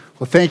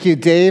Well, thank you,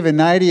 Dave and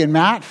Nighty and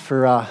Matt,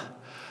 for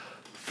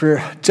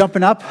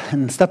jumping up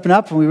and stepping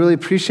up, and we really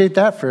appreciate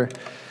that, for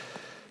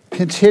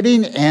pinch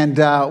hitting. And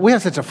we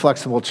have such a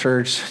flexible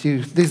church.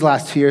 These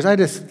last 2 years, I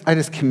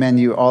just commend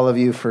you, all of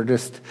you, for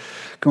just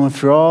going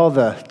through all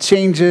the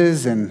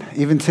changes. And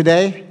even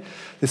today,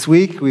 this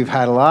week, we've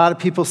had a lot of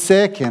people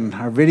sick, and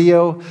our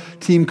video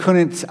team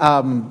couldn't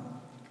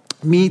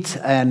meet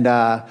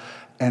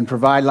and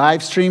provide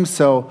live streams.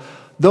 So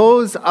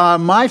those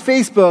on my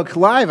Facebook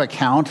Live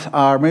account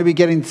are maybe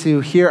getting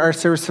to hear our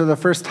service for the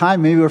first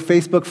time. Maybe we're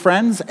Facebook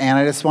friends, and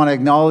I just want to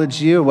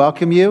acknowledge you,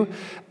 welcome you.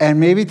 And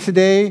maybe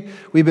today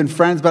we've been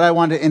friends, but I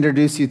want to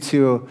introduce you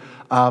to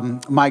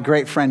my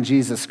great friend,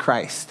 Jesus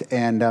Christ.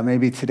 And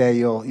maybe today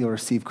you'll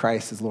receive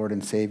Christ as Lord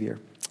and Savior.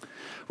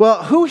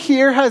 Well, who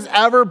here has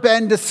ever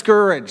been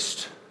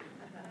discouraged?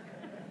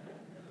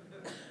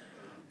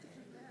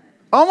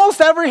 Almost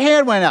every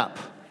hand went up.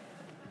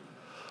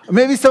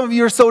 Maybe some of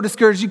you are so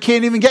discouraged you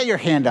can't even get your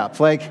hand up.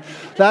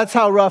 That's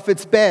how rough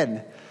it's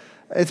been.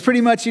 It's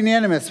pretty much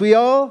unanimous. We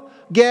all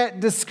get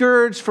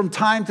discouraged from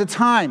time to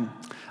time.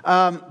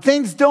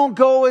 Things don't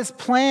go as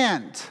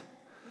planned.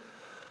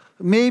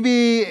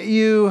 Maybe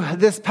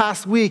this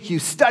past week, you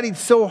studied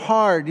so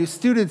hard. You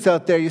students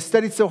out there, you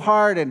studied so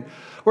hard and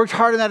worked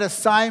hard on that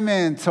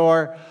assignment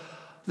or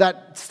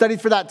that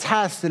studied for that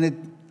test,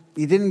 and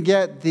you didn't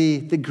get the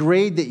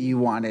grade that you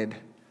wanted.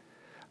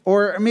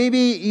 Or maybe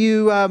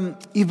you've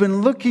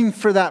been looking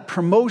for that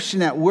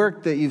promotion at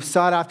work that you've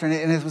sought after,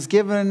 and it was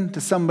given to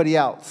somebody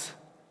else.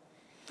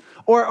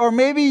 Or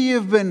maybe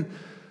you've been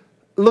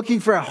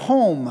looking for a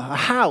home, a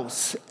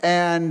house,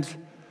 and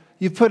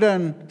you've put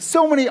in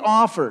so many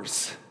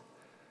offers,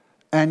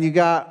 and you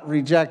got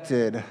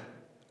rejected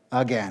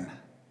again.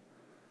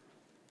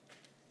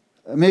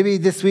 Maybe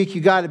this week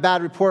you got a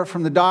bad report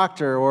from the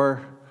doctor,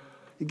 or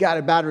you got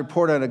a bad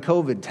report on a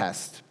COVID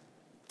test.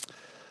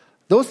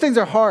 Those things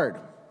are hard.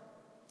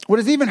 What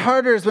is even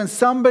harder is when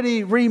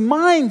somebody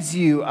reminds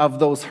you of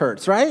those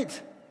hurts,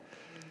 right?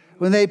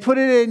 When they put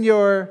it in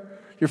your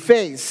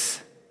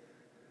face.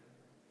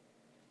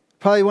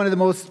 Probably one of the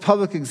most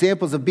public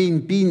examples of being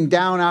beaten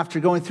down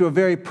after going through a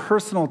very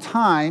personal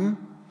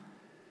time,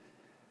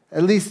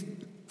 at least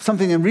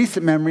something in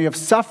recent memory of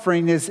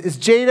suffering, is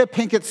Jada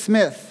Pinkett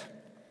Smith.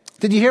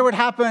 Did you hear what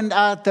happened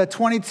at the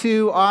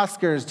 22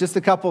 Oscars just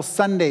a couple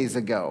Sundays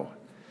ago?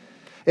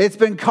 It's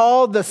been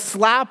called the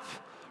slap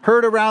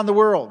heard around the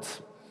world.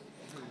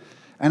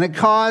 And it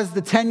caused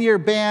the 10-year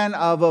ban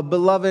of a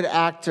beloved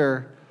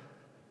actor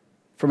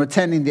from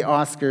attending the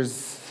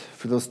Oscars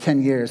for those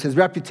 10 years. His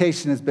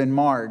reputation has been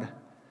marred.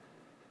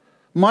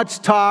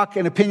 Much talk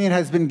and opinion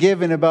has been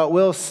given about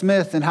Will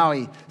Smith and how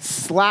he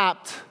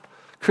slapped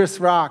Chris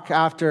Rock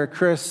after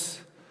Chris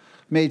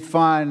made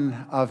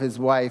fun of his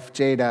wife,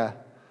 Jada,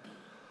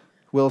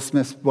 Will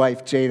Smith's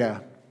wife,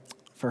 Jada,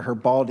 for her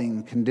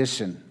balding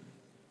condition.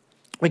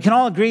 We can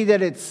all agree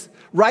that it's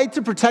right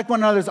to protect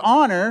one another's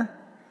honor,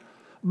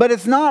 but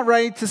it's not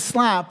right to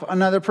slap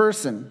another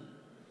person.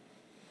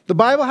 The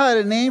Bible had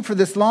a name for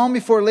this long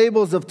before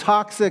labels of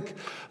toxic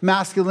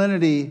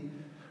masculinity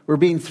were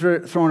being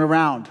thrown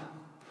around.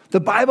 The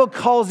Bible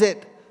calls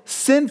it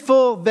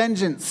sinful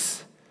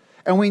vengeance.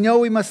 And we know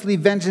we must leave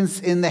vengeance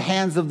in the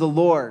hands of the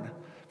Lord,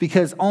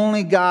 because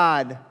only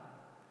God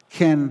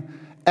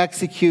can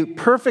execute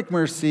perfect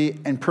mercy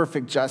and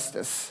perfect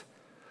justice.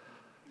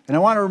 And I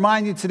want to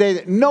remind you today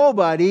that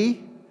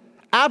nobody,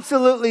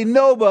 absolutely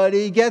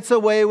nobody, gets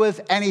away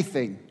with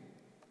anything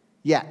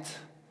yet.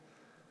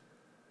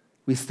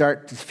 We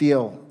start to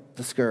feel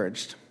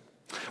discouraged.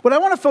 What I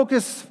want to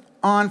focus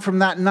on from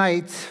that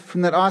night,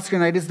 from that Oscar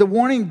night, is the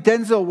warning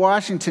Denzel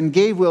Washington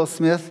gave Will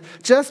Smith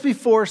just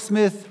before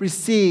Smith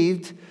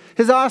received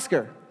his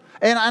Oscar.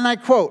 And I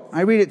quote,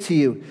 I read it to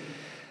you.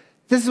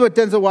 This is what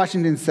Denzel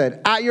Washington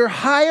said: "At your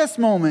highest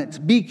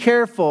moment, be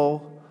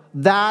careful.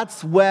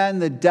 That's when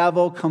the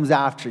devil comes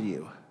after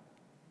you."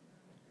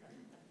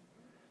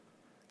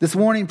 This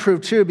warning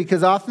proved true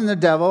because often the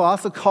devil,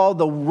 also called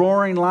the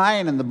roaring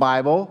lion in the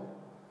Bible,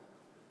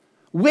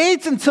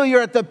 waits until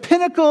you're at the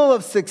pinnacle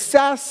of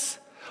success,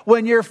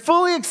 when you're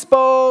fully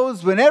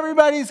exposed, when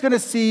everybody's going to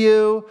see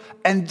you,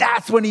 and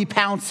that's when he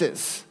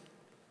pounces.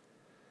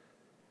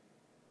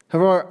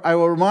 However, I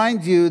will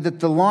remind you that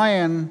the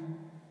lion,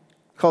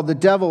 called the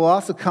devil, will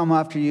also come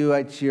after you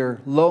at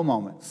your low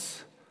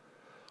moments,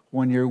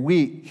 when you're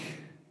weak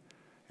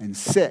and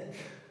sick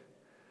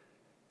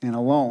and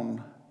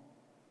alone.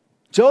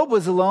 Job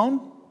was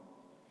alone.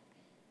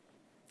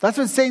 That's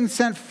when Satan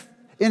sent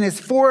in his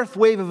fourth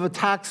wave of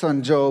attacks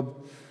on Job.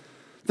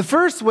 The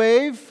first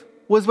wave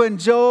was when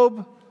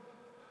Job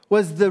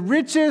was the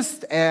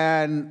richest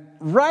and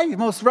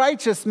most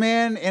righteous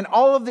man in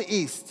all of the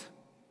East.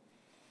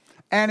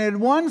 And in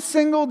one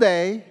single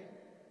day,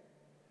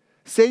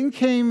 Satan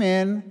came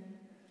in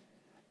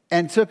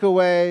and took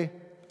away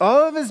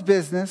all of his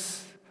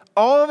business,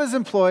 all of his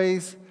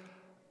employees,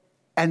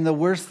 and the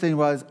worst thing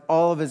was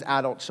all of his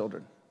adult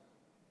children.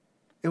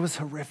 It was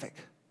horrific.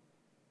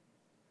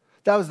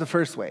 That was the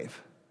first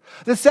wave.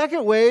 The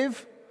second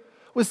wave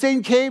was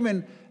Satan came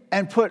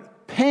and put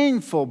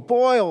painful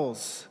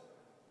boils.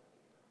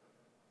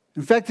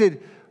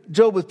 Infected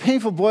Job with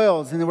painful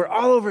boils, and they were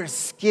all over his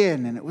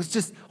skin, and it was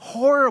just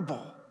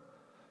horrible.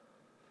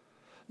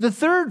 The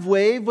third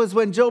wave was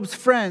when Job's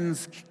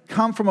friends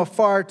come from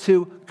afar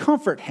to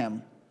comfort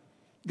him.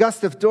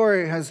 Gustav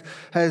Doré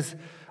has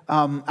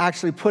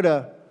actually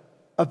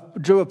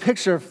drew a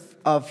picture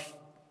of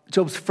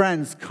Job's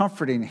friends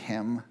comforting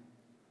him.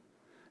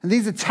 And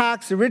these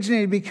attacks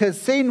originated because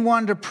Satan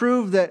wanted to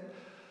prove that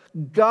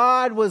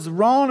God was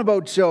wrong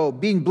about Job,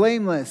 being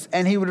blameless,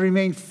 and he would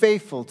remain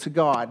faithful to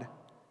God.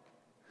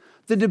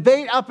 The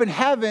debate up in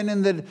heaven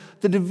and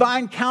the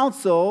divine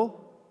council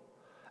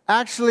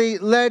actually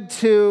led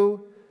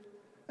to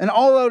an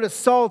all-out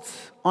assault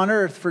on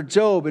earth for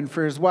Job and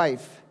for his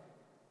wife.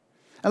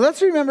 And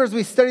let's remember as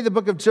we study the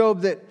book of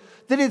Job that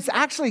it's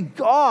actually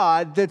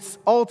God that's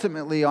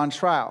ultimately on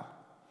trial.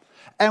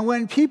 And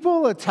when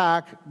people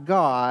attack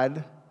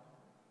God,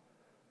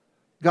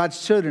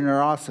 God's children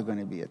are also going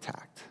to be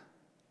attacked.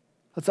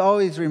 Let's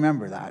always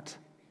remember that.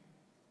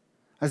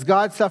 As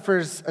God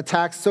suffers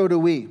attacks, so do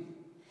we.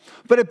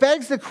 But it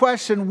begs the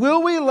question,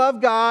 will we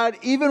love God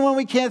even when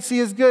we can't see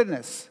his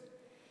goodness?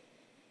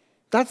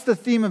 That's the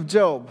theme of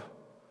Job.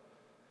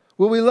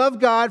 Will we love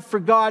God for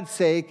God's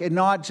sake and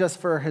not just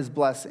for his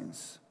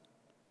blessings?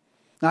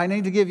 Now, I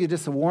need to give you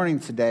just a warning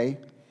today.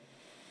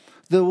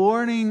 The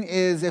warning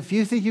is if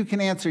you think you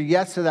can answer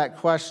yes to that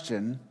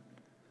question,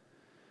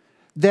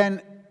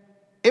 then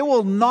it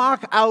will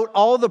knock out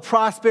all the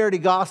prosperity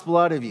gospel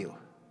out of you.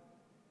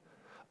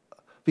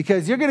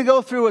 Because you're going to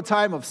go through a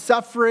time of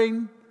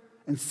suffering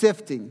and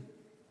sifting.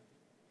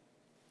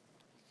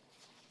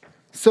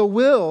 So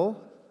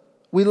will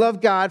we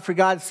love God for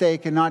God's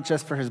sake and not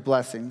just for his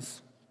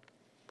blessings?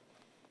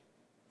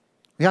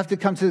 We have to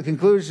come to the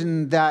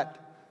conclusion that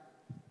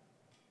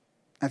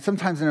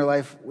sometimes in our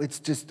life, it's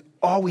just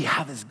all we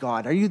have is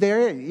God. Are you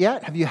there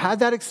yet? Have you had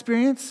that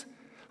experience?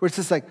 Where it's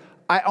just like,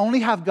 I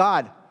only have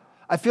God.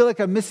 I feel like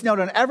I'm missing out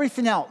on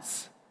everything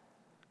else.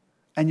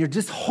 And you're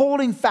just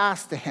holding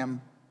fast to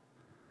him.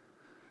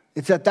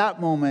 It's at that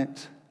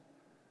moment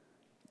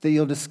that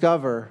you'll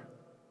discover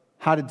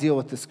how to deal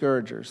with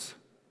discouragers.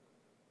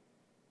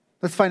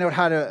 Let's find out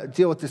how to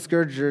deal with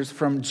discouragers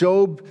from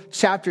Job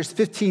chapters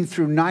 15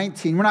 through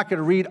 19. We're not going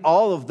to read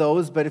all of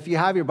those, but if you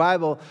have your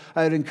Bible,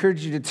 I would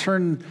encourage you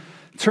to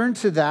turn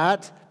to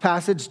that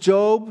passage,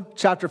 Job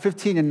chapter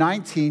 15 and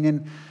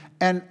 19.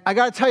 And I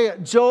got to tell you,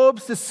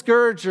 Job's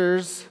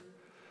discouragers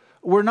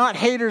were not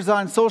haters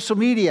on social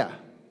media.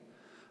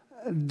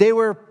 They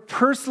were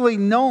personally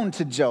known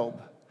to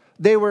Job.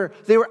 They were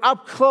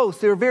up close.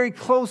 They were very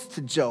close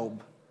to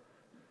Job.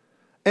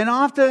 And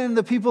often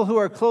the people who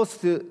are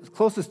closest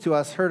to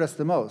us hurt us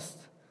the most.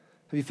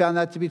 Have you found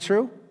that to be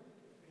true?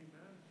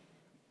 Amen.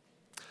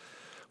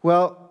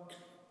 Well,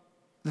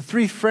 the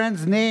three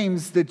friends'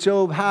 names that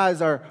Job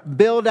has are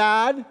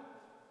Bildad,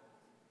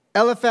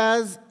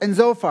 Eliphaz, and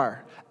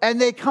Zophar.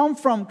 And they come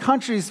from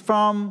countries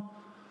from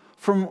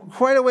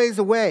quite a ways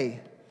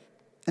away.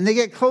 And they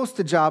get close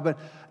to Job.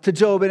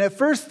 And at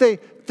first they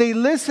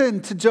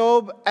listen to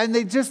Job and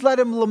they just let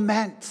him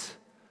lament.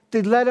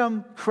 They let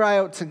him cry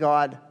out to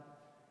God.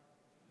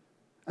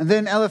 And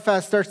then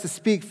Eliphaz starts to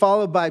speak,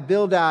 followed by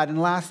Bildad,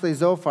 and lastly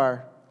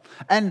Zophar.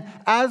 And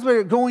as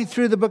we're going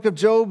through the book of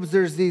Job,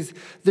 there's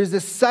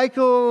this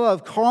cycle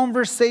of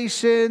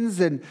conversations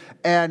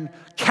and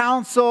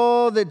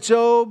counsel that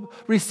Job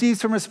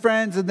receives from his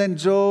friends, and then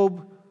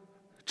Job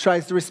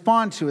tries to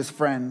respond to his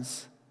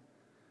friends.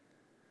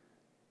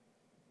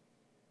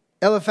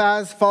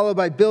 Eliphaz, followed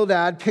by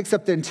Bildad, picks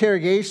up the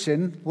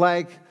interrogation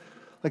like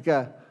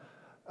a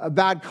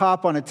bad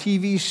cop on a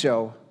TV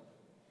show.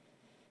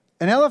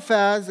 And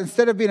Eliphaz,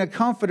 instead of being a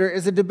comforter,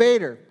 is a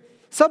debater.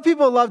 Some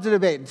people love to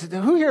debate.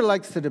 Who here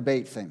likes to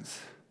debate things?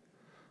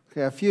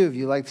 Okay, a few of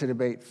you like to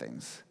debate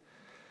things.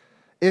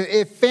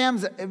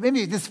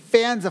 Maybe this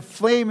fans a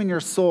flame in your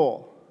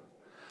soul.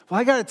 Well,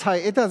 I got to tell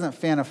you, it doesn't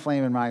fan a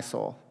flame in my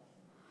soul.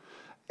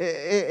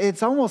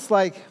 It's almost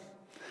like,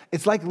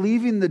 it's like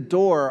leaving the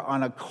door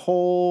on a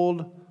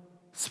cold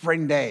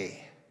spring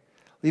day.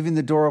 Leaving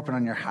the door open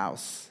on your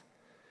house.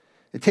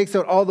 It takes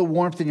out all the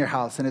warmth in your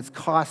house, and it's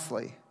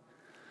costly.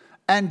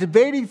 And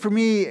debating for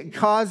me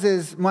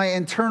causes my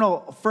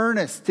internal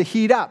furnace to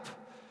heat up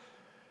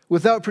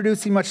without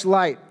producing much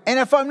light. And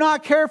if I'm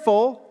not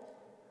careful,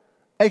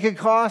 it could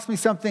cost me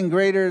something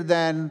greater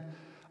than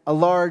a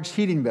large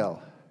heating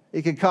bill.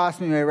 It could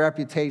cost me my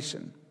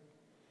reputation.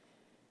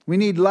 We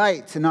need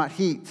light and not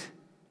heat.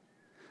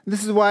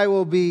 This is why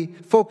we'll be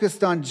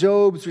focused on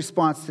Job's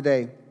response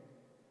today.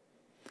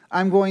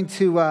 I'm going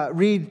to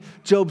read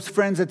Job's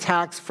friends'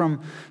 attacks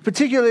from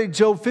particularly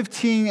Job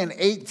 15 and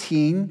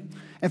 18.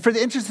 And for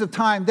the interest of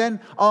time, then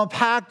I'll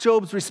unpack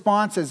Job's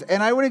responses.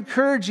 And I would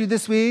encourage you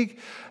this week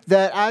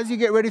that as you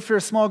get ready for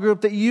a small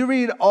group, that you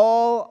read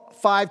all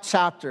 5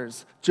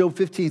 chapters, Job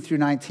 15 through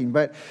 19.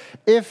 But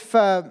if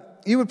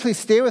you would please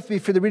stay with me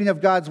for the reading of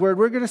God's word,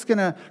 we're just going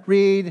to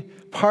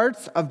read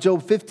parts of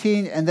Job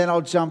 15, and then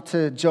I'll jump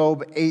to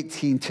Job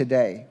 18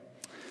 today.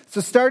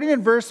 So starting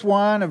in verse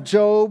 1 of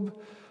Job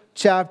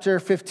chapter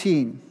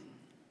 15.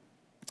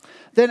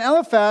 Then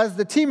Eliphaz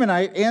the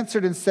Temanite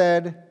answered and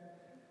said,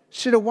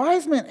 should a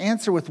wise man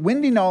answer with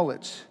windy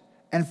knowledge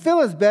and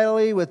fill his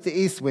belly with the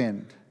east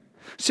wind?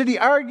 Should he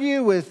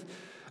argue with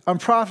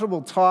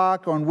unprofitable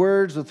talk on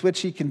words with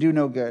which he can do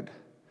no good?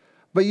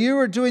 But you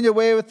are doing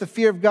away with the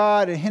fear of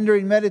God and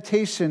hindering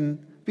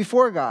meditation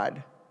before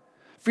God.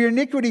 For your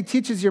iniquity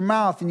teaches your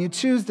mouth, and you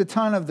choose the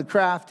tongue of the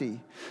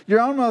crafty. Your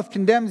own mouth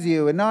condemns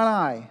you, and not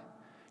I.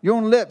 Your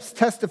own lips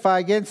testify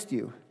against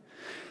you.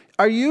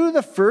 Are you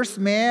the first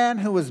man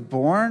who was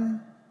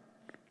born?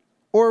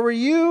 Or were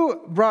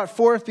you brought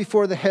forth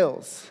before the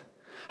hills?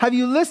 Have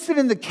you listened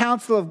in the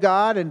counsel of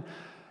God, and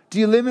do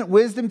you limit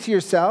wisdom to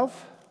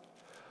yourself?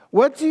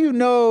 What do you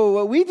know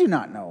what we do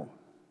not know?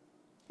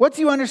 What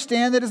do you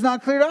understand that is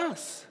not clear to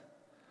us?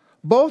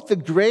 Both the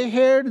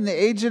gray-haired and the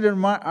aged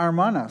are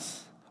among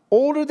us,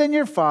 older than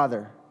your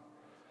father.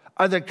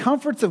 Are the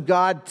comforts of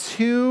God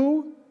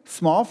too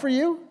small for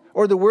you?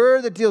 Or the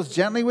word that deals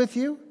gently with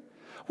you?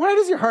 Why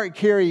does your heart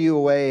carry you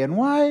away? And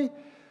why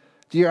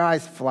do your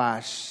eyes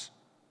flash?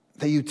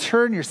 That you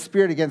turn your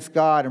spirit against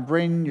God and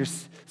bring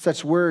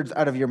such words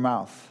out of your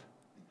mouth.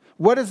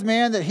 What is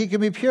man that he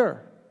can be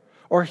pure?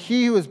 Or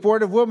he who is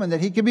born of woman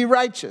that he can be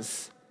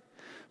righteous?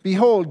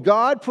 Behold,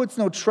 God puts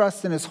no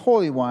trust in his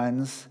holy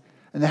ones,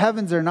 and the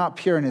heavens are not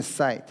pure in his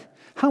sight.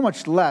 How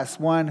much less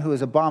one who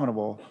is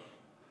abominable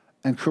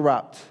and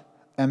corrupt,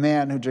 a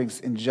man who drinks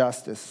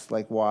injustice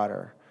like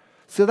water.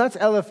 So that's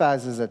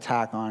Eliphaz's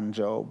attack on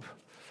Job.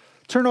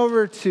 Turn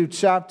over to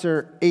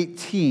chapter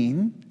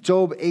 18,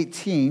 Job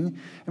 18.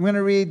 I'm going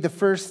to read the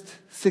first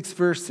 6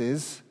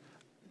 verses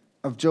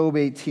of Job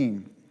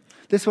 18.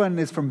 This one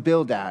is from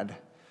Bildad.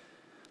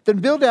 Then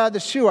Bildad the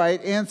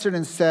Shuhite answered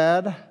and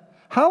said,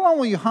 how long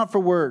will you hunt for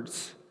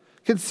words?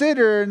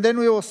 Consider, and then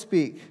we will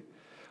speak.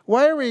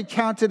 Why are we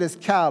counted as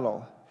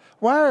cattle?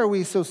 Why are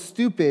we so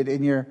stupid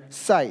in your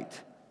sight?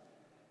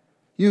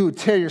 You who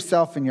tear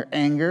yourself in your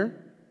anger.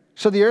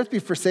 Shall the earth be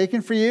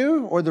forsaken for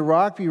you, or the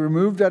rock be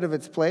removed out of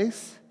its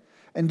place?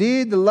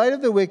 Indeed, the light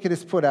of the wicked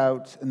is put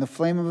out, and the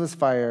flame of his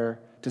fire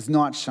does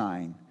not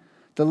shine.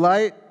 The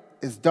light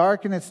is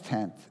dark in its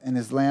tent, and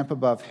his lamp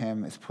above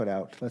him is put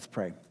out. Let's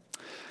pray.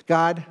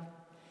 God,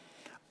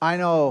 I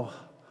know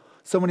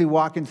somebody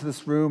walk into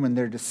this room and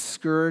they're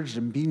discouraged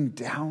and being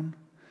down.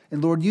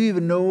 And Lord, you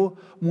even know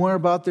more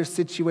about their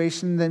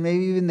situation than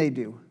maybe even they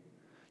do.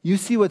 You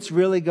see what's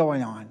really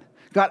going on.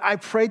 God, I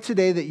pray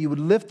today that you would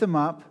lift them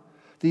up,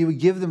 that you would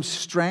give them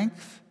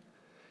strength,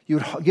 you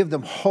would give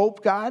them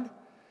hope, God,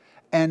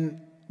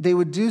 and they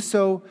would do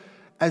so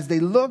as they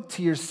look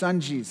to your Son,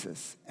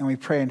 Jesus. And we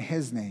pray in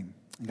his name.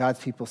 And God's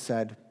people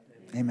said,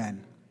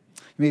 amen.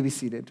 You may be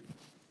seated.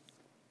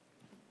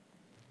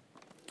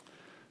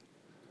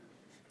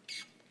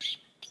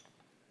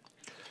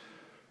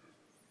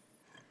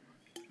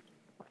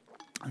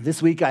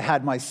 This week I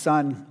had my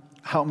son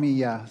help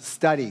me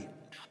study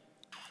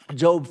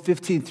Job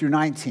 15 through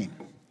 19.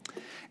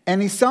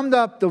 And he summed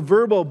up the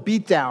verbal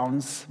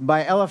beatdowns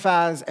by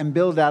Eliphaz and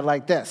Bildad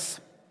like this.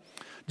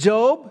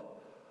 Job,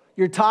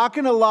 you're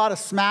talking a lot of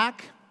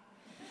smack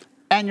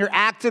and you're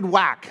acted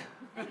whack.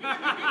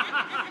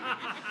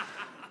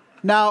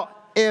 Now,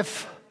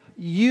 if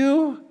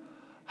you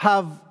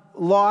have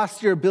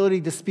lost your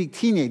ability to speak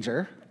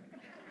teenager,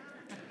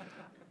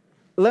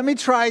 let me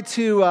try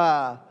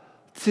to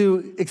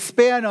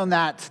expand on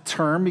that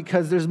term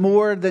because there's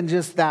more than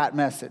just that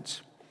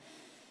message.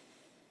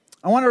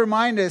 I want to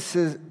remind us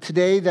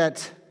today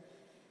that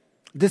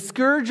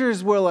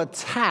discouragers will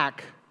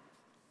attack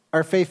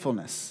our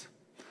faithfulness.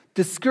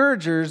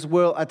 Discouragers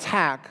will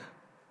attack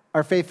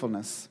our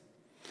faithfulness.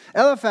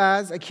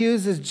 Eliphaz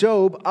accuses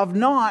Job of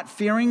not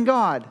fearing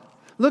God.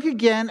 Look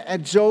again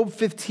at Job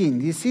 15.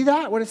 Do you see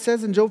that? What it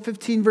says in Job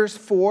 15 verse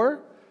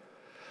 4?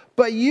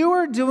 But you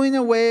are doing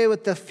away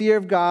with the fear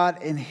of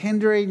God and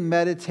hindering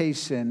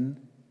meditation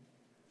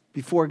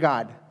before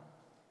God.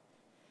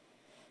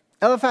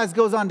 Eliphaz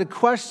goes on to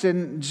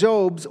question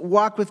Job's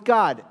walk with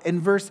God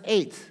in verse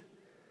 8.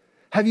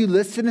 Have you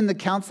listened in the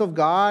counsel of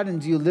God, and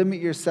do you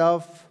limit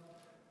yourself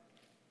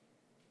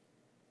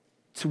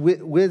to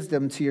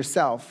wisdom to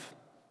yourself?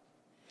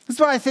 That's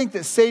why I think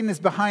that Satan is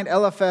behind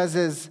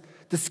Eliphaz's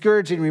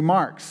discouraging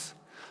remarks.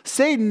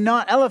 Satan,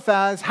 not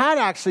Eliphaz, had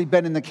actually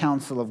been in the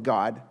counsel of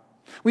God.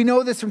 We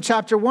know this from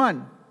chapter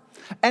 1.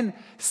 And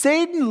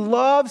Satan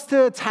loves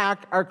to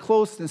attack our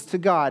closeness to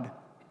God.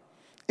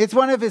 It's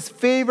one of his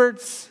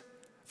favorites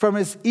from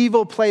his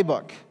evil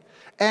playbook.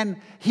 And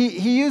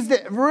he used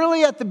it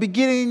really at the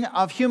beginning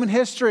of human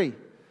history.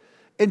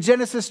 In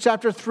Genesis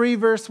chapter 3,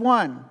 verse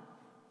 1.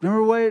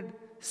 Remember what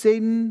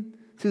Satan,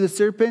 through the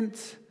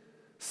serpent,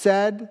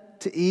 said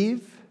to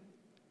Eve?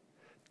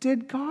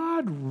 Did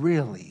God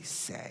really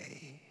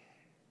say?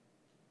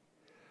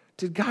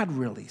 Did God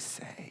really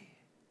say?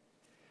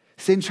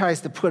 Sin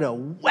tries to put a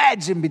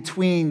wedge in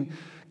between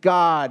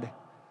God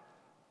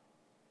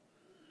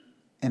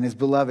and his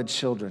beloved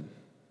children.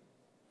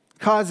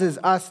 Causes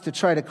us to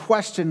try to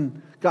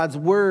question God's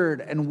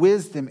word and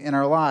wisdom in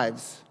our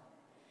lives.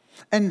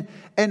 And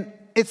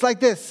it's like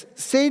this.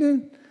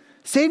 Satan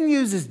Satan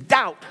uses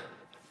doubt,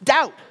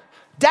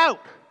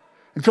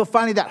 until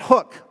finally that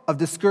hook of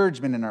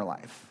discouragement in our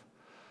life.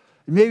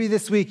 Maybe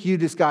this week you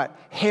just got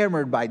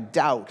hammered by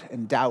doubt.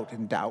 And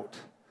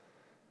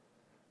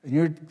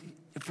you're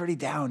pretty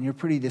down, you're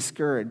pretty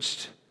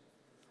discouraged.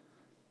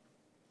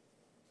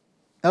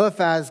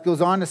 Eliphaz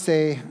goes on to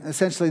say,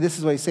 essentially, this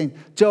is what he's saying.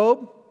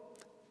 Job,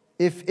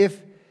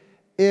 if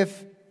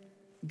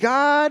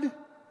God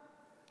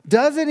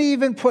doesn't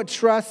even put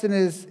trust in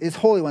his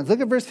holy ones,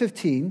 look at verse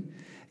 15.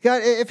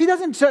 God, if he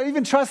doesn't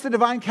even trust the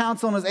divine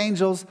counsel and his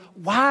angels,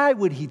 why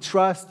would he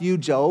trust you,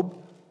 Job?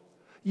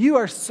 You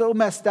are so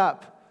messed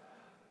up.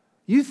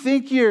 You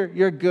think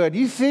you're good.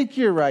 You think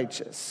you're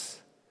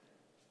righteous.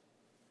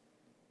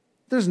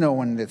 There's no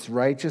one that's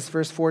righteous,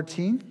 verse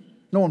 14.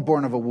 No one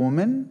born of a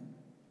woman.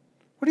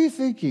 What are you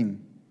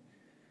thinking?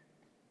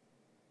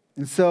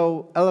 And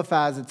so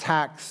Eliphaz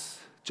attacks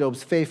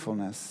Job's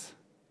faithfulness.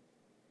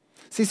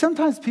 See,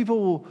 sometimes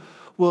people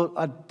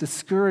will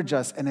discourage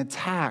us and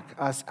attack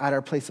us at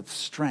our place of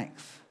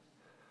strength,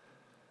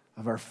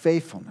 of our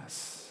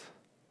faithfulness.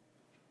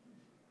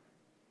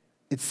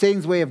 It's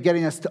Satan's way of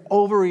getting us to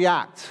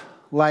overreact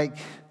like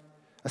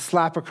a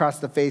slap across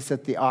the face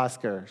at the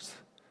Oscars,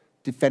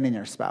 defending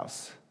our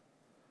spouse.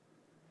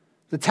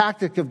 The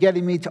tactic of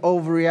getting me to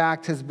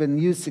overreact has been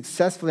used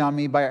successfully on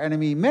me by our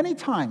enemy many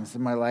times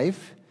in my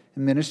life,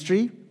 in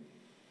ministry.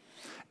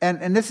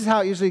 And this is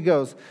how it usually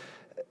goes.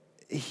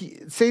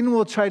 Satan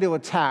will try to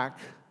attack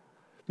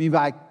me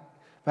by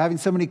having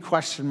somebody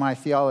question my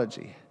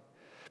theology.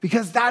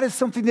 Because that is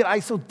something that I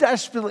so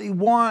desperately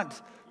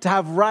want to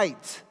have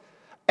right.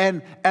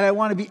 And I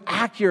want to be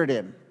accurate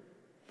in.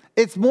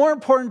 It's more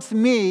important to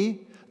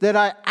me that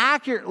I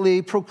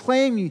accurately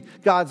proclaim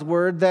God's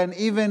word than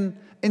even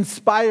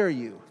inspire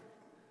you.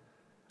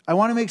 I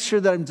want to make sure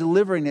that I'm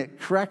delivering it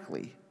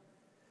correctly.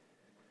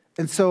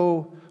 And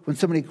so when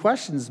somebody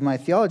questions my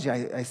theology,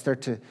 I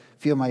start to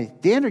feel my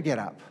dander get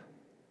up.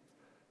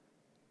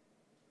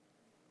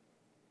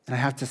 And I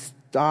have to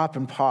stop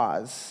and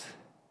pause.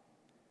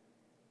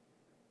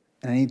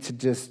 And I need to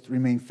just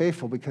remain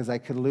faithful because I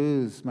could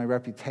lose my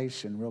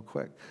reputation real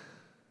quick.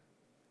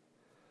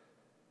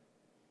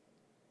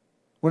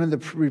 One of the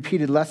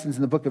repeated lessons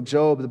in the book of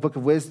Job, the book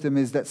of wisdom,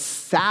 is that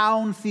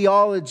sound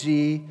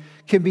theology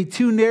can be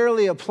too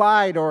narrowly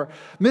applied or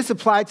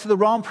misapplied to the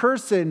wrong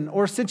person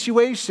or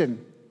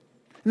situation.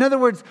 In other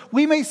words,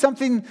 we may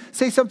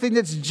say something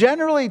that's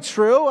generally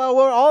true.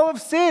 We're all have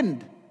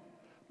sinned,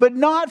 but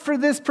not for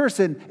this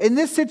person. In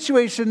this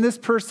situation, this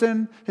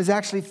person is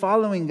actually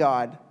following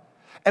God.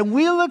 And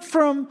we look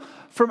from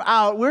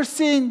out, we're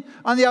seeing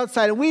on the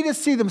outside, and we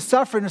just see them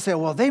suffering and say,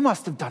 well, they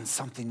must have done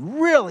something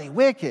really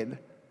wicked.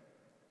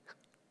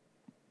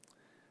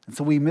 And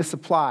so we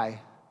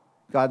misapply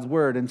God's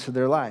word into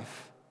their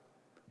life.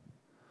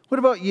 What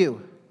about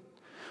you?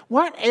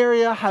 What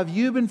area have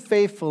you been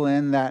faithful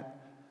in that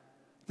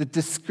the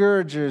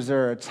discouragers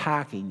are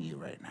attacking you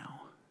right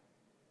now?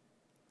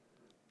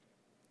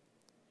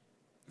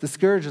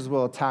 Discouragers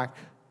will attack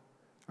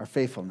our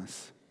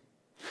faithfulness.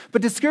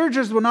 But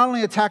discouragers will not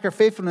only attack our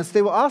faithfulness,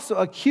 they will also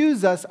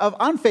accuse us of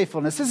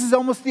unfaithfulness. This is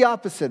almost the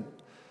opposite.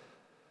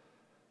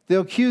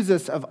 They'll accuse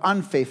us of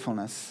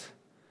unfaithfulness.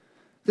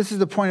 This is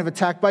the point of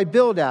attack by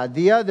Bildad,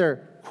 the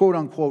other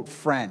quote-unquote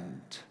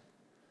friend.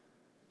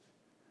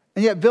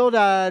 And yet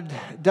Bildad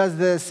does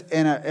this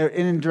in an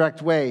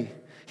indirect way.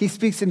 He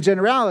speaks in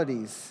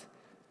generalities.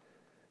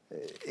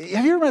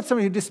 Have you ever met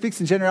somebody who just speaks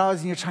in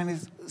generalities and you're trying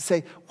to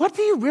say, what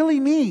do you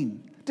really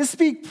mean? Just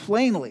speak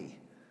plainly.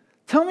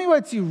 Tell me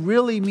what you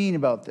really mean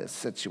about this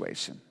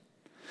situation.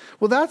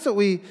 Well, that's what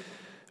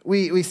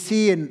we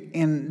see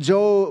in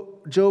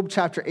Job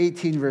chapter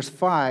 18, verse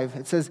 5.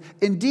 It says,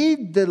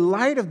 indeed, the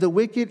light of the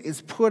wicked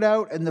is put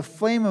out, and the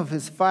flame of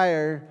his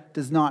fire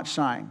does not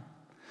shine.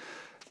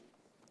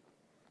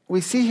 We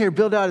see here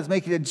Bildad is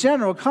making a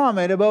general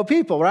comment about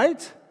people,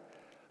 right?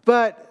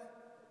 But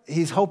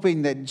he's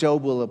hoping that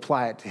Job will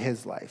apply it to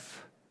his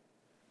life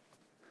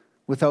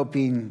without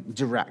being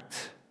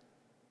direct.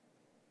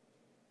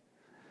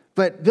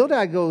 But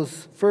Bildad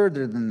goes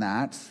further than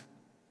that.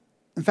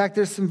 In fact,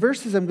 there's some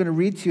verses I'm going to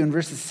read to you in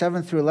verses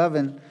 7 through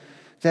 11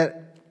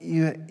 that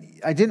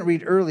I didn't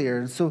read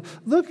earlier. So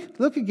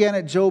look again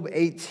at Job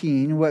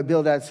 18, what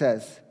Bildad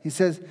says. He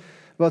says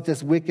about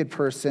this wicked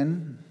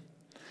person,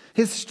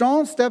 his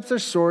strong steps are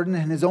shortened,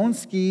 and his own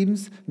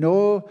schemes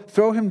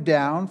throw him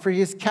down, for he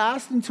is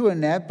cast into a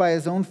net by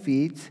his own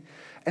feet,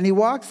 and he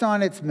walks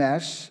on its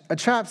mesh. A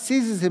trap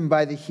seizes him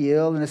by the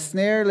heel, and a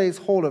snare lays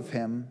hold of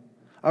him.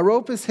 A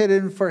rope is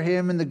hidden for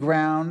him in the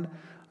ground,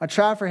 a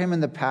trap for him in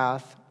the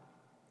path.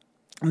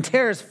 And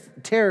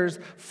terrors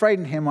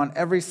frighten him on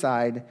every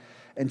side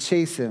and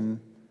chase him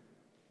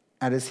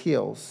at his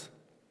heels.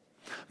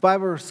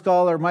 Bible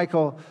scholar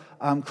Michael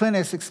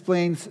Klinnis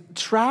explains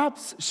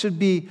traps should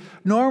be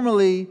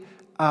normally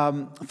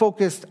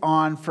focused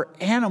on for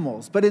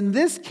animals. But in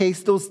this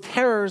case, those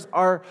terrors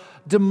are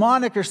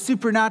demonic or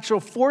supernatural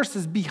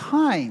forces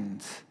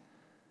behind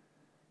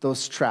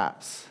those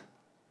traps.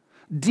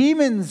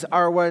 Demons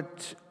are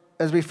what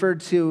is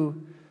referred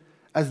to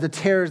as the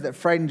terrors that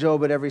frighten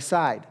Job at every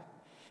side.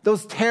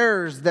 Those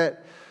terrors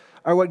that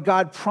are what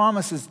God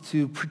promises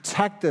to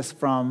protect us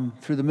from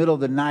through the middle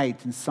of the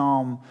night in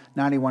Psalm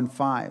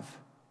 91:5.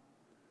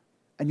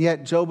 And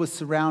yet Job was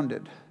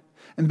surrounded.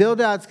 And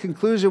Bildad's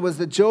conclusion was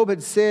that Job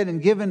had sinned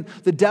and given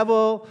the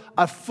devil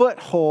a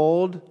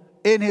foothold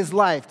in his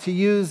life, to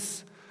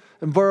use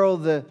and borrow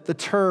the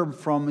term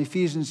from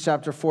Ephesians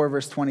chapter 4,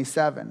 verse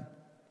 27.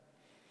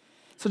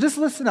 So just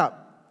listen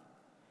up.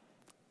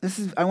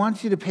 I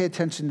want you to pay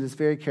attention to this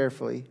very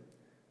carefully.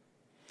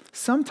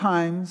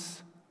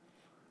 Sometimes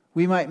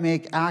we might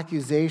make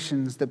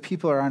accusations that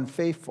people are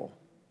unfaithful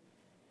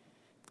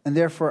and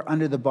therefore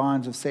under the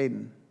bonds of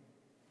Satan.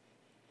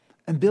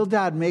 And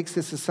Bildad makes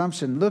this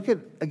assumption. Look at,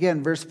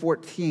 again, verse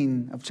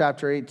 14 of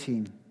chapter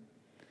 18.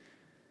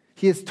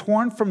 He is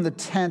torn from the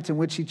tent in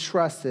which he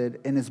trusted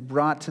and is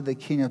brought to the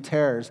king of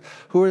terrors.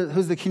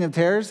 Who's the king of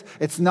terrors?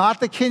 It's not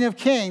the king of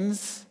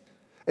kings.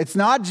 It's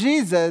not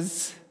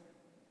Jesus.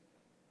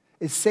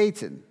 It's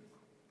Satan.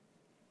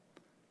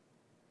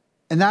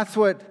 And that's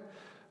what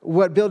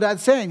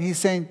Bildad's saying. He's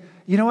saying,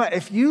 you know what?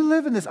 If you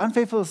live in this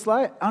unfaithful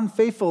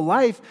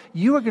life,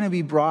 you are going to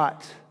be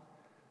brought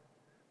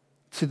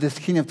to this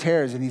king of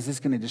terrors, and he's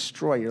just going to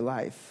destroy your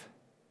life.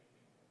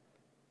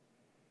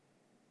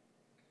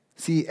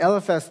 See,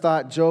 Eliphaz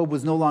thought Job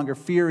was no longer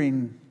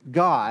fearing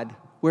God,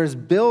 whereas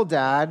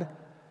Bildad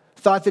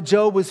thought that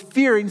Job was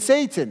fearing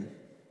Satan.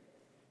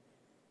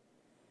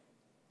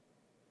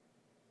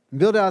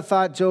 Bildad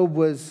thought Job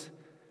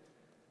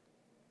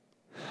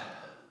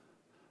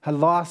had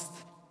lost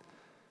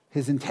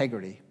his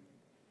integrity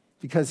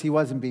because he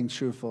wasn't being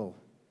truthful.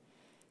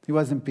 He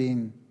wasn't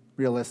being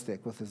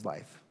realistic with his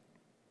life.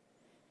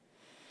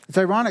 It's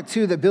ironic,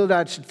 too, that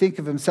Bildad should think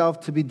of himself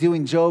to be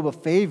doing Job a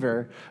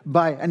favor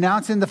by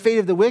announcing the fate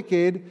of the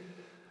wicked,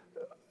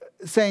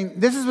 saying,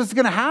 this is what's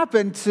going to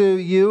happen to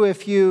you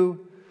if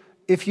you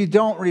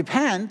don't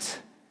repent.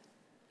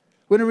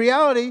 When in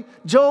reality,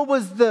 Job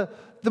was the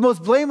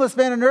most blameless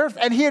man on earth,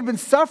 and he had been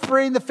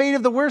suffering the fate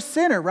of the worst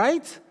sinner,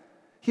 right?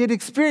 He had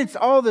experienced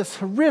all this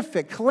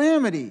horrific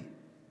calamity.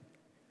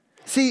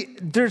 See,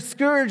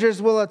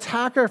 discouragers will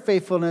attack our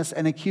faithfulness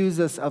and accuse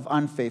us of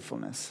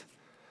unfaithfulness.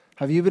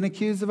 Have you been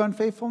accused of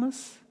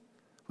unfaithfulness?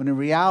 When in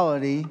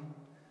reality,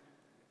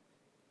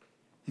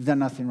 you've done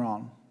nothing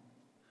wrong.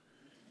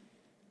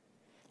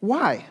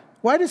 Why?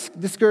 Why do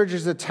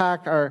discouragers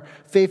attack our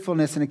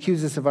faithfulness and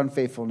accuse us of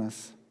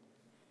unfaithfulness?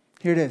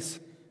 Here it is.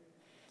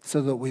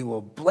 So that we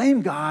will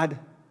blame God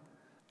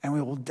and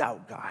we will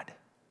doubt God.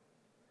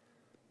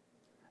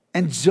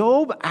 And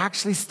Job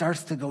actually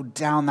starts to go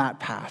down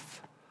that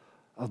path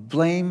of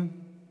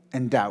blame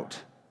and doubt.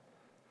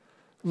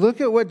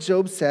 Look at what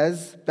Job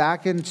says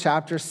back in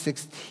chapter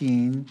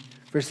 16,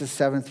 verses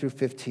 7 through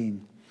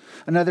 15.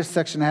 Another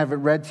section I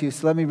haven't read to you,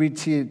 so let me read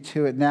it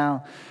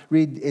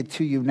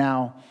to you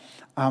now.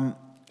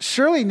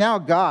 Surely now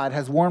God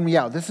has worn me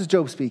out. This is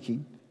Job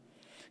speaking.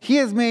 He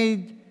has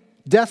made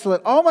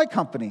desolate all my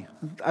company.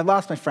 I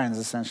lost my friends,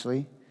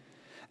 essentially.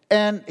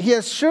 And he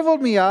has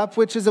shriveled me up,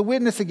 which is a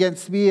witness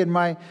against me, and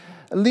my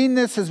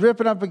leanness has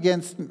risen up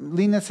against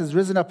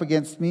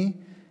me.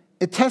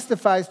 It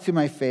testifies to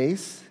my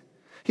face.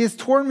 He has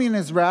torn me in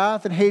his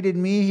wrath and hated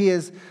me. He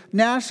has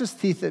gnashed his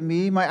teeth at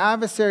me. My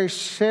adversary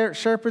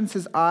sharpens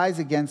his eyes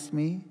against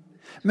me.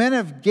 Men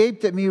have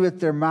gaped at me with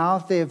their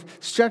mouth. They have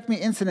struck me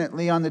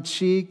insolently on the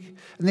cheek,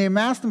 and they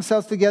amassed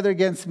themselves together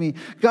against me.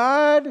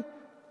 God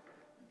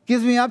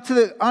gives me up to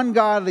the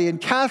ungodly and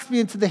cast me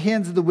into the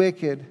hands of the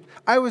wicked.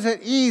 I was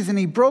at ease, and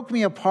he broke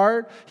me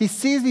apart. He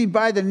seized me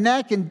by the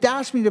neck and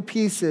dashed me to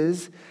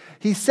pieces.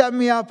 He set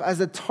me up as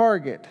a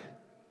target.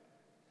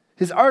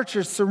 His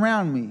archers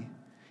surround me.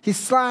 He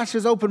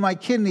slashes open my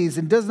kidneys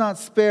and does not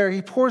spare.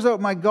 He pours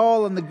out my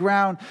gall on the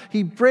ground.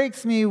 He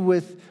breaks me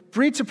with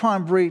breach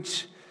upon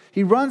breach.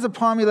 He runs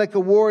upon me like a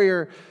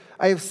warrior.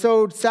 I have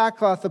sewed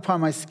sackcloth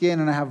upon my skin,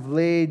 and I have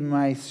laid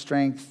my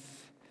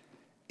strength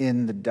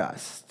in the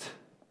dust.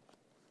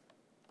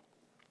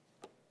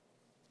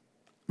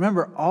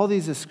 Remember, all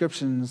these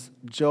descriptions,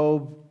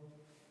 Job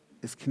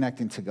is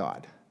connecting to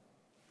God.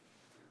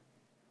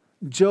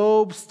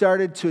 Job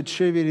started to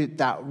attribute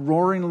that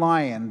roaring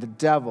lion, the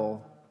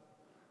devil,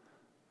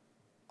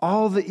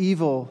 all the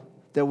evil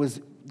that was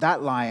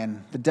that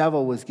lion, the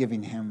devil was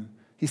giving him,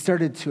 he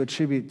started to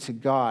attribute to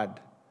God,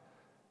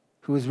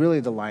 who was really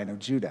the Lion of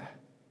Judah.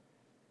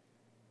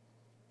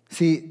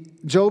 See,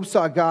 Job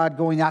saw God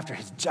going after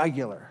his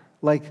jugular,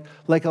 like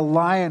a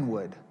lion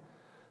would.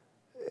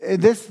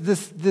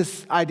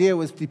 This idea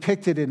was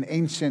depicted in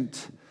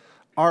ancient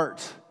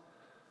art.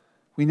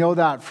 We know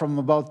that from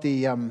about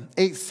the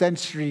 8th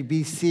century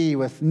BC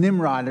with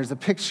Nimrod. There's a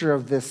picture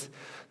of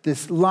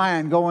this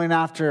lion going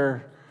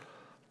after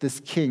this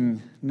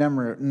king,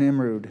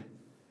 Nimrod.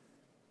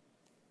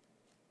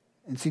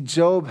 And see,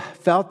 Job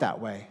felt that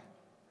way.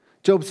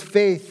 Job's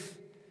faith,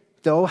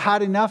 though,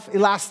 had enough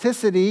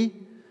elasticity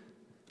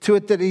to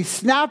it that he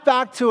snapped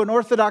back to an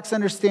orthodox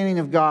understanding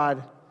of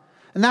God.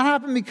 And that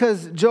happened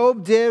because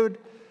Job did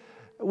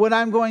what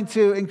I'm going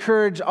to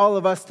encourage all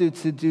of us to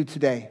do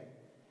today.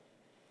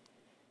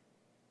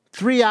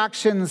 3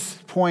 actions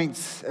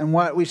points and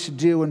what we should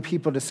do when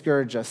people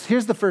discourage us.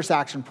 Here's the first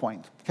action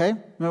point, okay?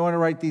 You might want to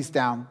write these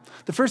down.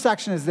 The first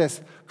action is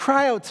this: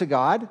 cry out to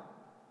God.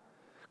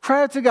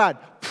 Cry out to God.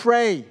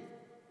 Pray.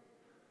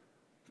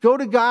 Go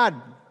to God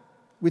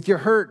with your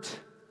hurt.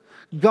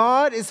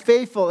 God is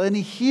faithful, and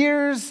He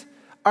hears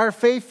our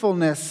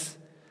faithfulness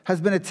has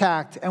been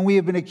attacked, and we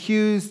have been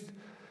accused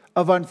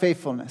of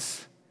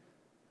unfaithfulness.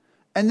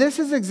 And this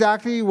is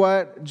exactly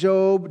what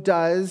Job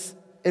does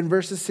in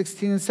verses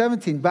 16 and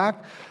 17.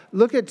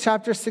 Look at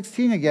chapter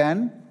 16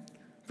 again,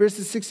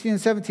 verses 16 and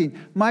 17.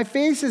 My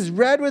face is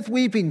red with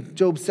weeping,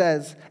 Job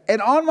says,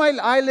 and on my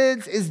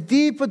eyelids is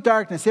deep with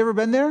darkness. You ever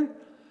been there?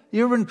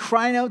 You ever been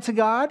crying out to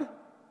God?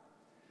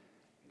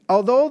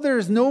 Although there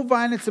is no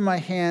violence in my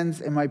hands,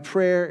 and my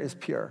prayer is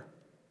pure.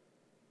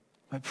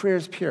 My prayer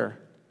is pure.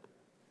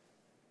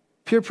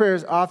 Pure prayer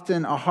is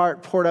often a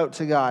heart poured out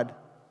to God.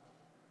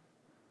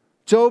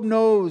 Job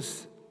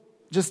knows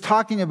just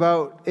talking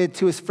about it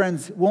to his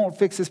friends won't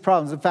fix his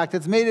problems. In fact,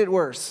 it's made it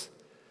worse.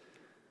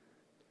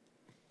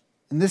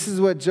 And this is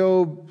what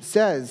Job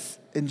says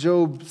in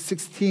Job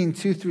 16,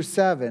 2 through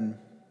 7.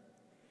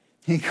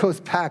 He goes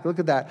back. Look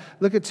at that.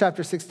 Look at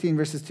chapter 16,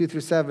 verses 2 through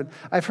 7.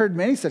 I've heard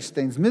many such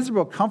things.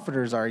 Miserable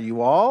comforters are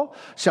you all.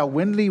 Shall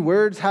windly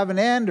words have an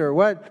end? Or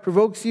what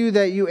provokes you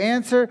that you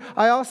answer?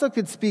 I also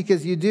could speak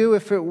as you do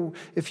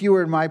if you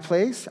were in my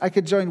place. I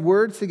could join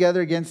words together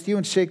against you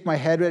and shake my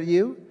head at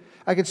you.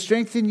 I could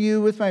strengthen you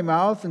with my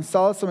mouth, and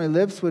solace on my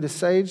lips would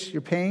assuage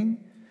your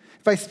pain.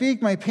 If I speak,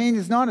 my pain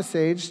is not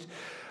assuaged.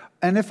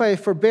 And if I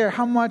forbear,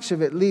 how much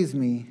of it leaves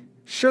me?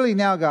 Surely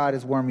now God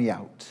has worn me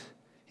out.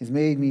 He's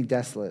made me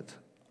desolate,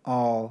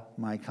 all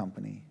my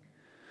company.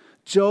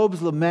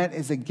 Job's lament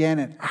is again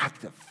an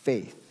act of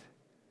faith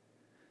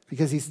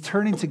because he's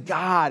turning to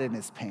God in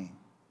his pain.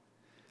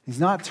 He's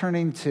not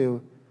turning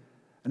to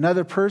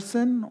another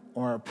person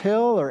or a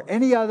pill or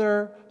any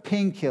other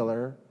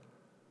painkiller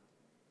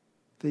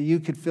that you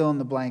could fill in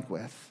the blank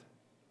with.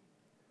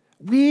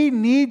 We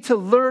need to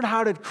learn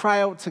how to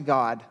cry out to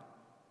God.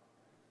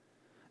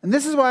 And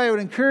this is why I would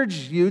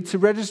encourage you to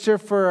register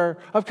for our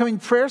upcoming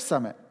prayer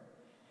summit.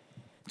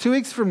 2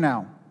 weeks from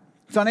now.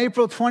 It's on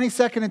April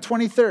 22nd and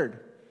 23rd.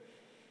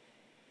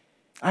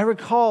 I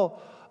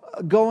recall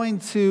going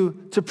to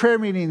prayer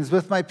meetings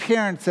with my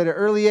parents at an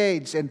early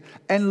age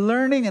and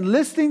learning and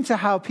listening to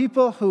how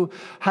people who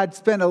had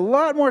spent a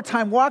lot more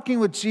time walking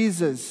with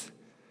Jesus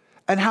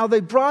and how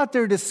they brought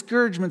their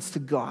discouragements to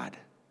God.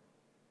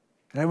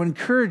 And I would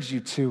encourage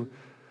you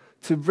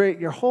to bring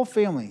your whole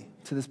family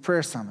to this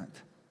prayer summit.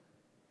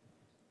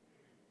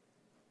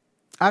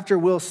 After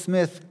Will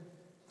Smith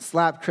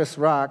slapped Chris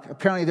Rock,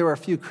 apparently there were a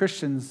few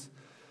Christians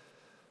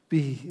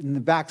in the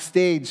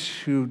backstage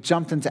who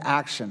jumped into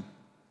action.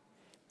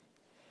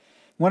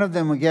 One of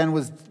them, again,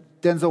 was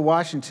Denzel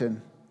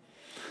Washington.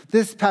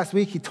 This past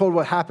week, he told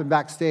what happened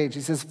backstage. He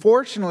says,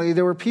 fortunately,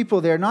 there were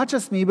people there, not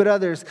just me, but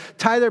others.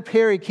 Tyler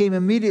Perry came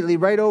immediately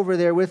right over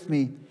there with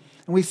me,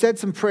 and we said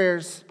some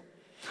prayers.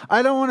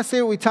 I don't want to say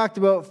what we talked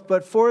about,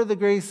 but for the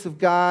grace of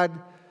God,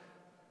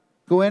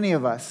 go any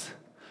of us.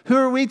 Who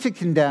are we to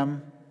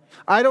condemn?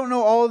 I don't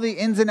know all the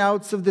ins and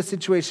outs of the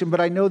situation, but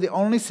I know the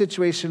only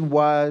situation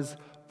was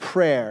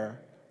prayer,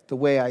 the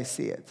way I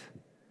see it.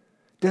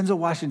 Denzel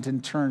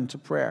Washington turned to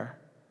prayer.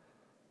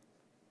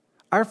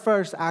 Our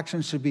first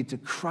action should be to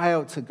cry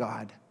out to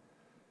God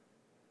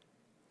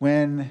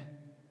when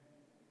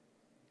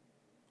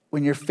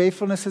your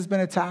faithfulness has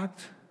been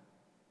attacked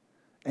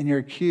and you're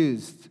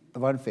accused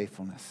of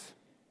unfaithfulness.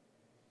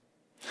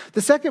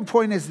 The second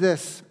point is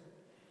this.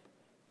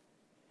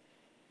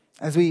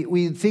 As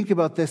we think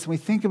about this, and we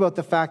think about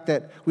the fact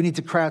that we need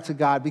to cry out to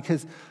God,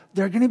 because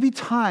there are going to be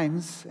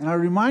times, and I'll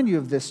remind you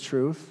of this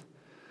truth,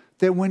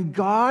 that when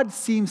God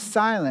seems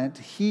silent,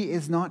 He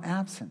is not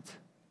absent.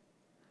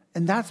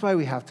 And that's why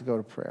we have to go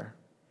to prayer.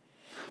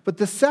 But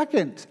the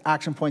second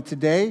action point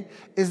today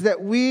is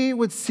that we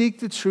would seek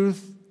the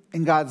truth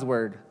in God's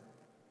Word.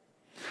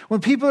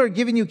 When people are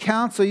giving you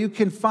counsel, you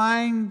can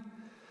find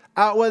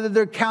out whether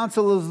their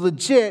counsel is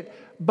legit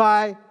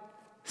by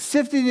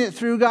sifting it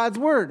through God's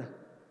Word.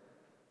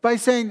 By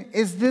saying,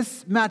 is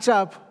this match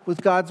up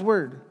with God's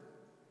Word?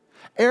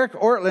 Eric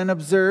Ortland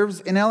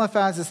observes in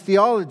Eliphaz's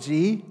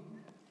theology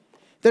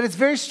that it's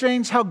very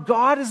strange how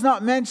God is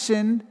not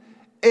mentioned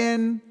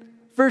in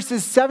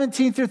verses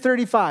 17 through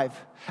 35.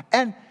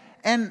 And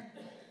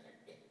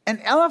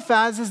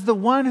Eliphaz is the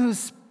one who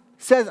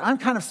says, I'm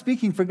kind of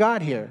speaking for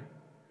God here.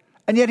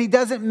 And yet he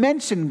doesn't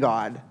mention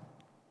God.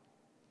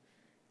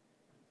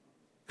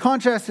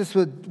 Contrast this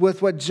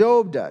with what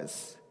Job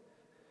does.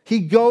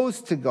 He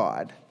goes to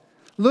God.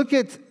 Look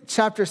at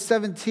chapter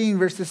 17,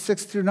 verses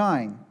 6 through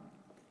 9.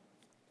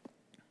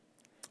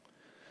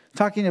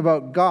 Talking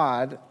about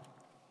God,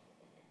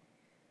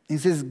 he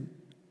says,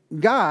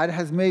 God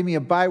has made me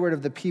a byword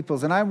of the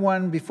peoples, and I'm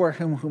one before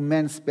whom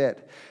men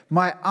spit.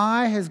 My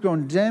eye has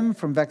grown dim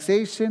from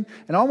vexation,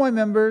 and all my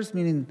members,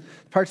 meaning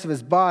parts of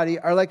his body,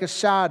 are like a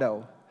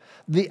shadow.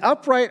 The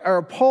upright are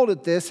appalled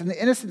at this, and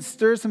the innocent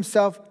stirs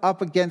himself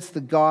up against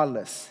the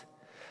godless.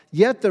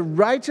 Yet the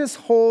righteous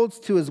holds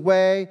to his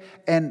way,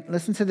 and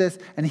listen to this,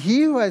 and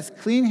he who has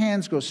clean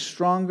hands grows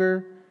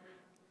stronger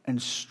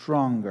and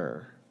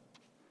stronger.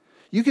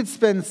 You could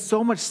spend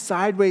so much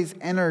sideways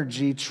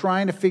energy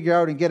trying to figure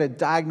out and get a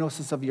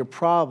diagnosis of your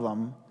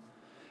problem,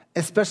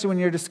 especially when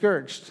you're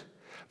discouraged.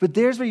 But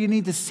there's where you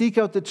need to seek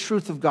out the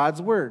truth of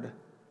God's word.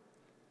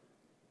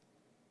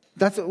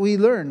 That's what we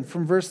learn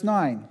from verse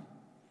 9.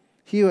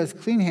 He who has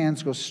clean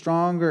hands grows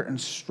stronger and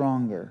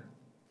stronger.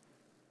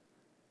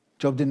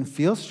 Job didn't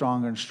feel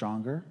stronger and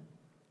stronger,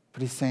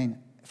 but he's saying,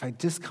 if I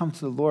just come to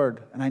the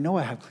Lord, and I know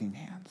I have clean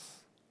hands.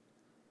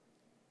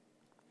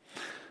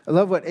 I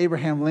love what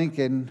Abraham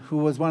Lincoln, who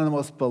was one of the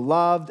most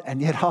beloved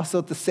and yet also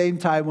at the same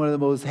time one of the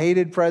most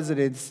hated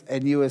presidents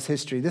in U.S.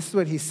 history. This is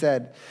what he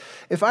said.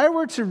 If I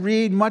were to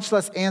read, much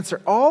less answer,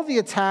 all the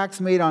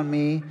attacks made on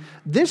me,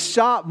 this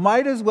shop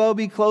might as well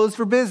be closed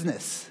for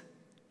business.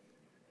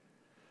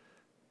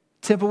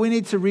 Temple, we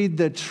need to read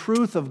the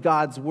truth of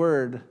God's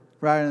word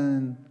rather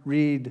than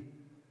read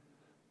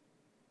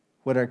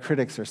what our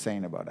critics are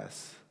saying about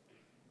us.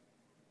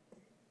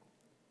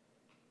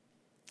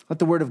 Let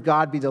the word of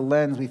God be the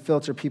lens we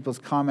filter people's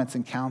comments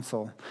and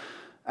counsel.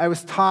 I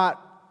was taught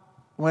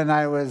when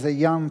I was a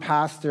young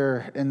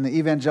pastor in the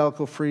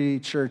Evangelical Free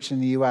Church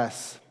in the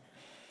U.S.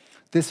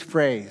 this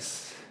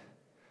phrase,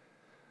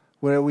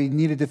 where we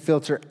needed to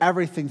filter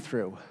everything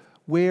through.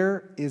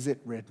 Where is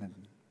it written?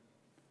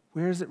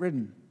 Where is it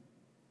written?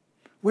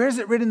 Where is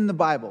it written in the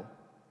Bible?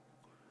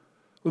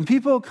 When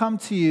people come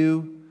to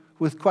you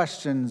with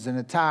questions and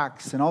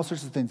attacks and all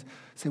sorts of things,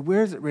 say,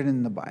 where is it written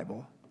in the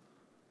Bible?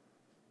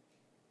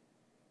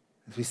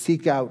 As we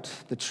seek out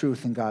the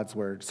truth in God's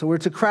word. So we're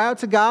to cry out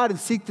to God and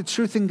seek the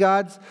truth in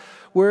God's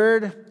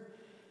word.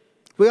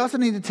 We also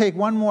need to take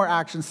one more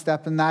action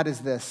step, and that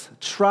is this.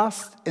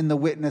 Trust in the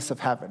witness of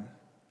heaven.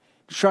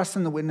 Trust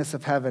in the witness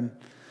of heaven.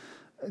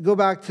 Go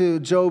back to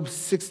Job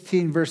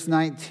 16, verse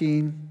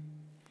 19.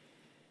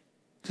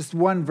 Just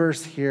one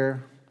verse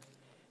here.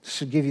 This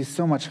should give you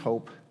so much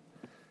hope.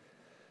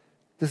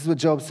 This is what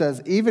Job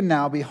says. Even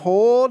now,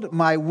 behold,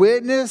 my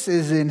witness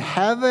is in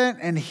heaven,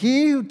 and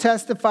he who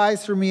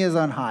testifies for me is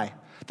on high.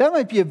 That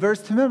might be a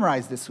verse to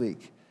memorize this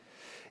week.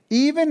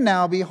 Even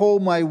now,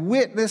 behold, my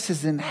witness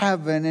is in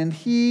heaven, and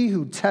he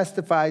who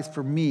testifies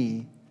for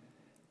me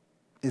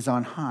is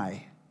on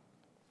high.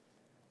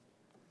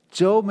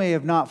 Job may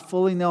have not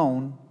fully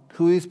known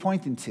who he's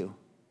pointing to,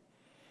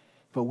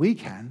 but we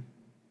can.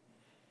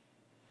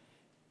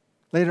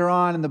 Later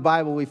on in the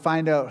Bible, we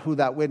find out who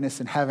that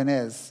witness in heaven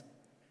is.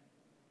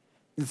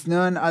 It's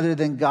none other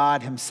than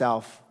God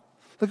himself.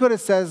 Look what it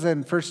says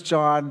in 1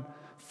 John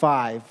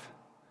 5,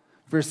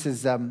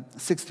 verses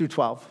 6 through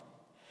 12.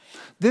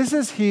 This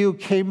is he who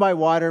came by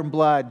water and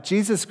blood,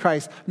 Jesus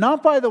Christ,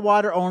 not by the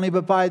water only,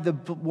 but by the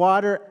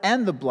water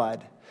and the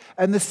blood.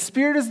 And the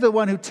Spirit is the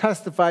one who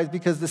testifies,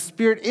 because the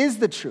Spirit is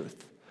the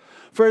truth.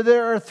 For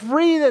there are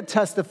three that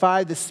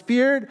testify, the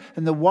Spirit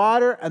and the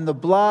water and the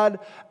blood,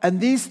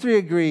 and these three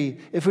agree.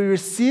 If we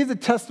receive the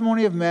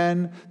testimony of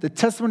men, the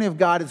testimony of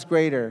God is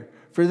greater.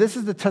 For this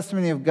is the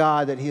testimony of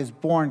God, that he is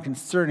born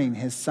concerning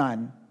his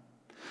Son.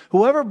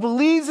 Whoever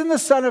believes in the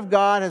Son of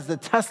God has the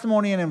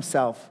testimony in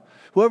himself.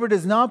 Whoever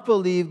does not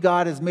believe,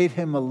 God has made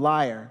him a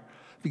liar,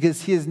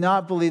 because he has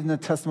not believed in the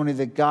testimony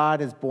that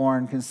God has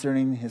borne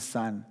concerning his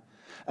Son.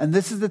 And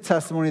this is the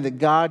testimony that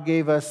God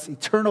gave us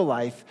eternal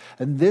life,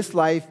 and this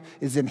life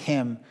is in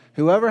him.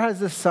 Whoever has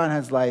the Son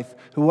has life.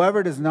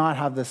 Whoever does not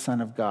have the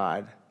Son of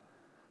God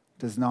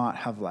does not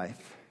have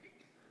life.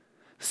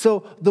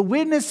 So the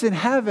witness in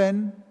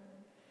heaven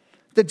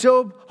that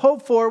Job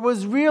hoped for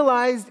was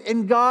realized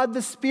in God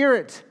the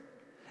Spirit,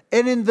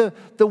 and in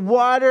the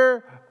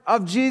water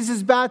of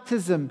Jesus'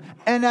 baptism,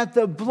 and at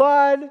the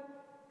blood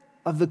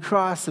of the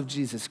cross of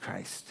Jesus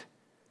Christ.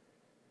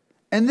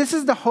 And this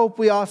is the hope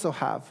we also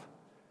have.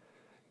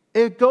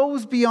 It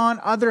goes beyond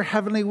other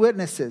heavenly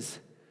witnesses.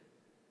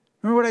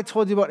 Remember what I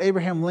told you about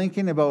Abraham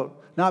Lincoln,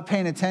 about not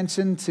paying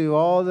attention to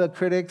all the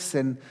critics,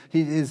 and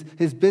his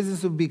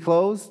business would be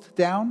closed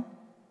down?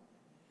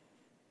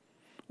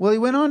 Well, he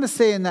went on to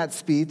say in that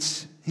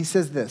speech, he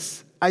says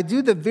this, I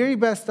do the very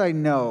best I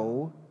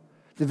know,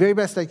 the very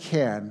best I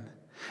can.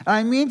 And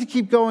I mean to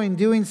keep going,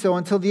 doing so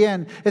until the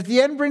end. If the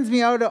end brings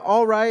me out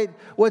all right,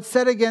 what's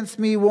said against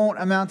me won't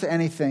amount to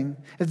anything.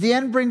 If the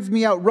end brings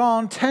me out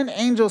wrong, 10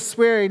 angels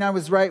swearing I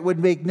was right would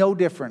make no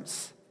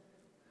difference.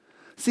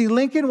 See,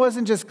 Lincoln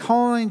wasn't just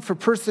calling for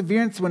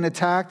perseverance when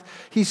attacked.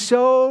 He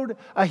showed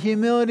a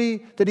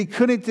humility that he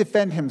couldn't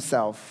defend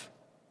himself.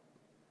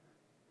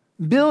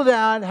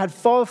 Bildad had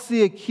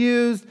falsely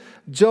accused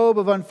Job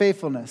of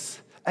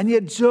unfaithfulness, and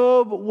yet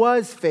Job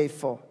was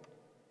faithful.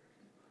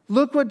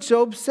 Look what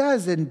Job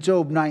says in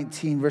Job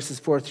 19, verses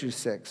 4 through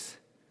 6.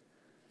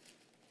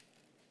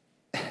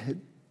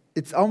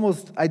 It's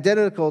almost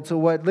identical to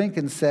what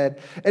Lincoln said.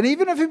 And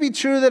even if it be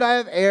true that I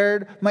have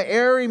erred, my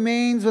error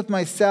remains with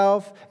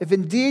myself. If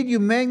indeed you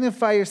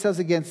magnify yourselves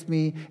against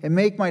me and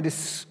make my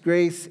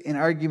disgrace an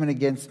argument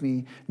against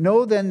me,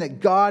 know then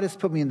that God has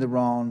put me in the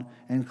wrong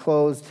and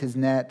closed his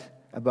net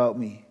about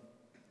me.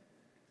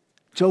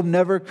 Job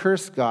never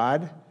cursed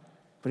God,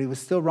 but he was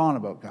still wrong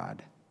about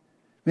God.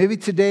 Maybe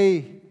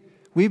today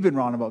we've been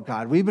wrong about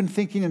God. We've been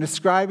thinking and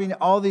describing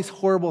all these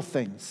horrible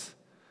things.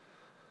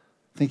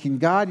 Thinking,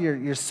 God,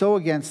 you're so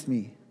against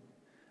me.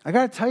 I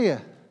got to tell you,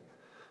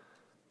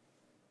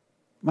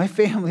 my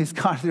family's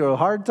gone through a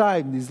hard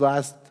time these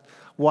last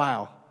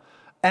while.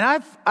 And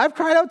I've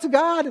cried out to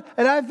God,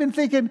 and I've been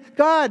thinking,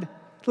 God,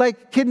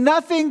 can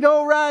nothing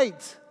go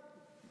right?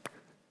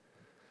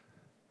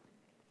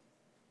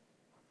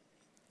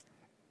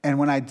 And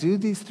when I do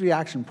these 3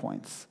 action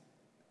points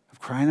of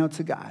crying out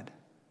to God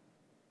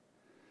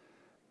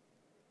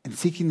and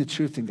seeking the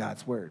truth in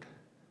God's word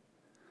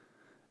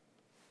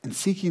and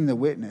seeking the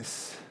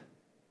witness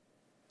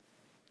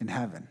in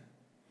heaven,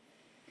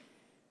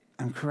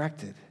 I'm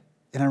corrected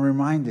and I'm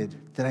reminded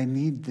that I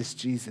need this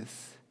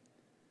Jesus.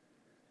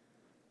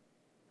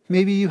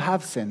 Maybe you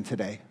have sinned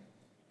today.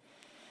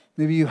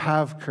 Maybe you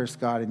have cursed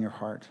God in your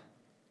heart.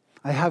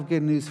 I have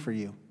good news for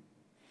you.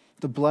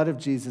 The blood of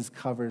Jesus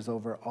covers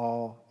over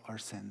all our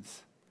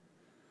sins.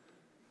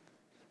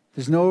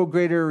 There's no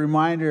greater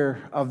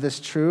reminder of this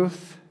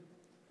truth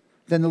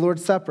than the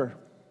Lord's Supper.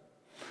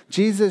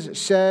 Jesus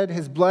shed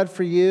his blood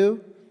for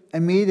you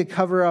and me to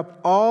cover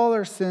up all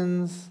our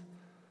sins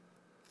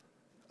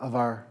of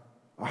our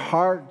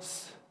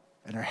hearts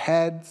and our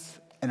heads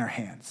and our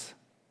hands.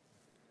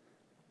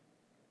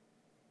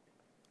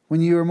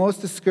 When you are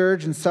most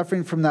discouraged and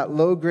suffering from that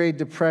low-grade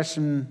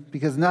depression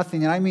because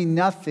nothing, and I mean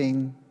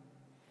nothing,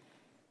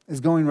 is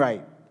going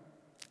right,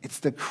 it's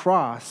the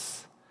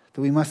cross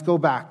that we must go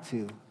back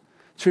to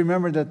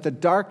remember that the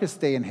darkest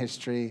day in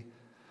history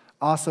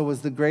also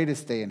was the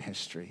greatest day in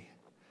history.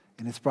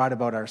 And it's brought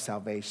about our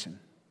salvation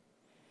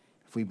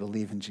if we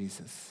believe in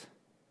Jesus.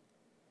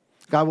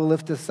 God will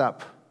lift us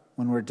up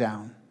when we're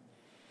down.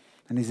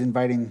 And he's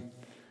inviting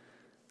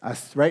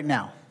us right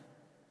now,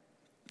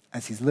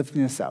 as he's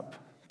lifting us up,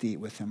 to eat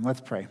with him.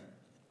 Let's pray.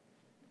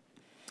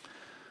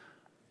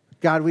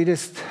 God, we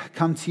just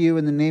come to you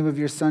in the name of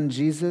your Son,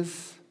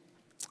 Jesus.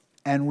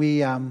 And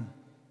we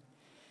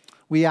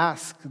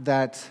ask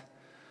that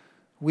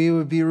we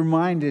would be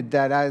reminded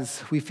that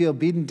as we feel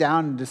beaten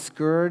down and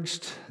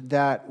discouraged,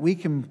 that we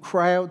can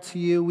cry out to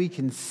you, we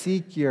can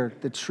seek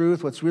the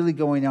truth, what's really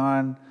going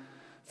on,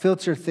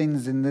 filter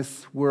things in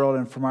this world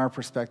and from our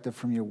perspective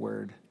from your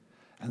word.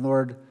 And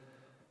Lord,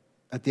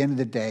 at the end of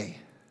the day,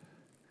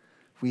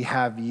 we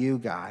have you,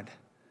 God,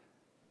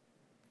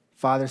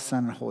 Father,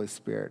 Son, and Holy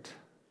Spirit,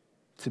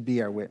 to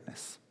be our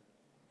witness.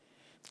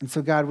 And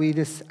so, God, we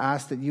just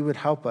ask that you would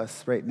help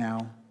us right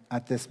now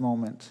at this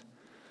moment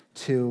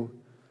to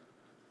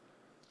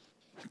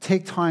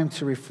take time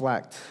to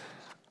reflect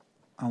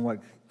on what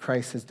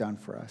Christ has done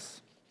for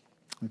us.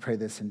 We pray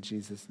this in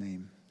Jesus'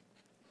 name.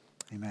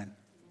 Amen.